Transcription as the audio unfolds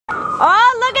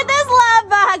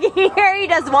where he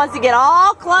just wants to get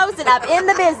all close and up in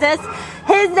the business.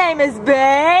 His name is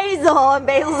Basil, and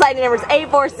Basil's ID number is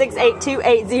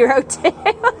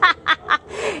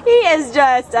A4682802. He is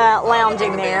just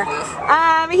lounging there.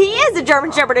 He is a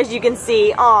German Shepherd, as you can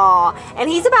see. Aw, and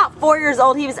he's about 4 years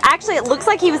old. He was actually, it looks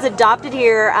like he was adopted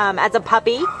here as a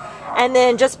puppy, and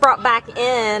then just brought back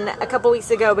in a couple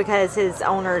weeks ago because his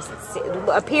owners, it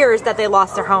appears that they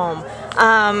lost their home.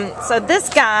 So this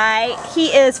guy, he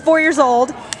is 4 years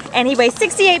old, and he weighs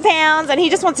 68 pounds, and he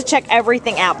just wants to check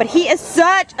everything out. But he is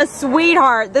such a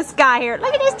sweetheart, this guy here.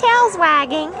 Look at his tail's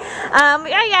wagging.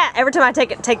 Yeah, every time I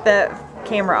take the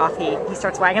camera off, he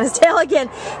starts wagging his tail again.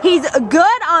 He's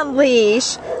good on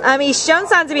leash. He's shown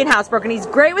signs of being housebroken. He's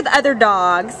great with other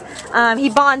dogs. He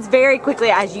bonds very quickly,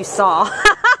 as you saw.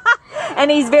 And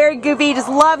he's very goofy. He just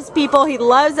loves people. He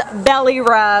loves belly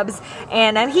rubs.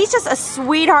 And he's just a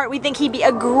sweetheart. We think he'd be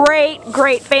a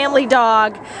great family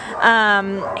dog.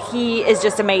 He is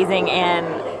just amazing, and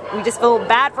we just feel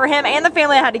bad for him and the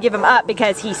family. I had to give him up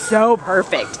because he's so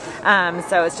perfect.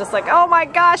 So it's just like, oh my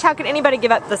gosh, how could anybody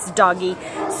give up this doggy?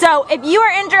 So if you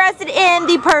are interested in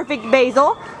the perfect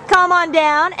Basil, come on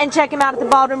down and check him out at the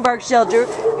Baldwin shelter,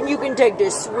 and you can take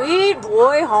this sweet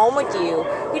boy home with you.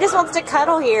 He just wants to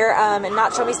cuddle here and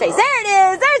not show me his face. There it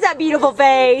is. There's that beautiful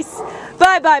face.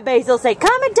 Bye-bye, Basil. Say,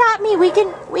 come adopt me. We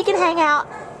can hang out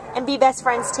and be best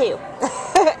friends too.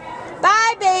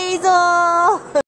 Bye, Basil.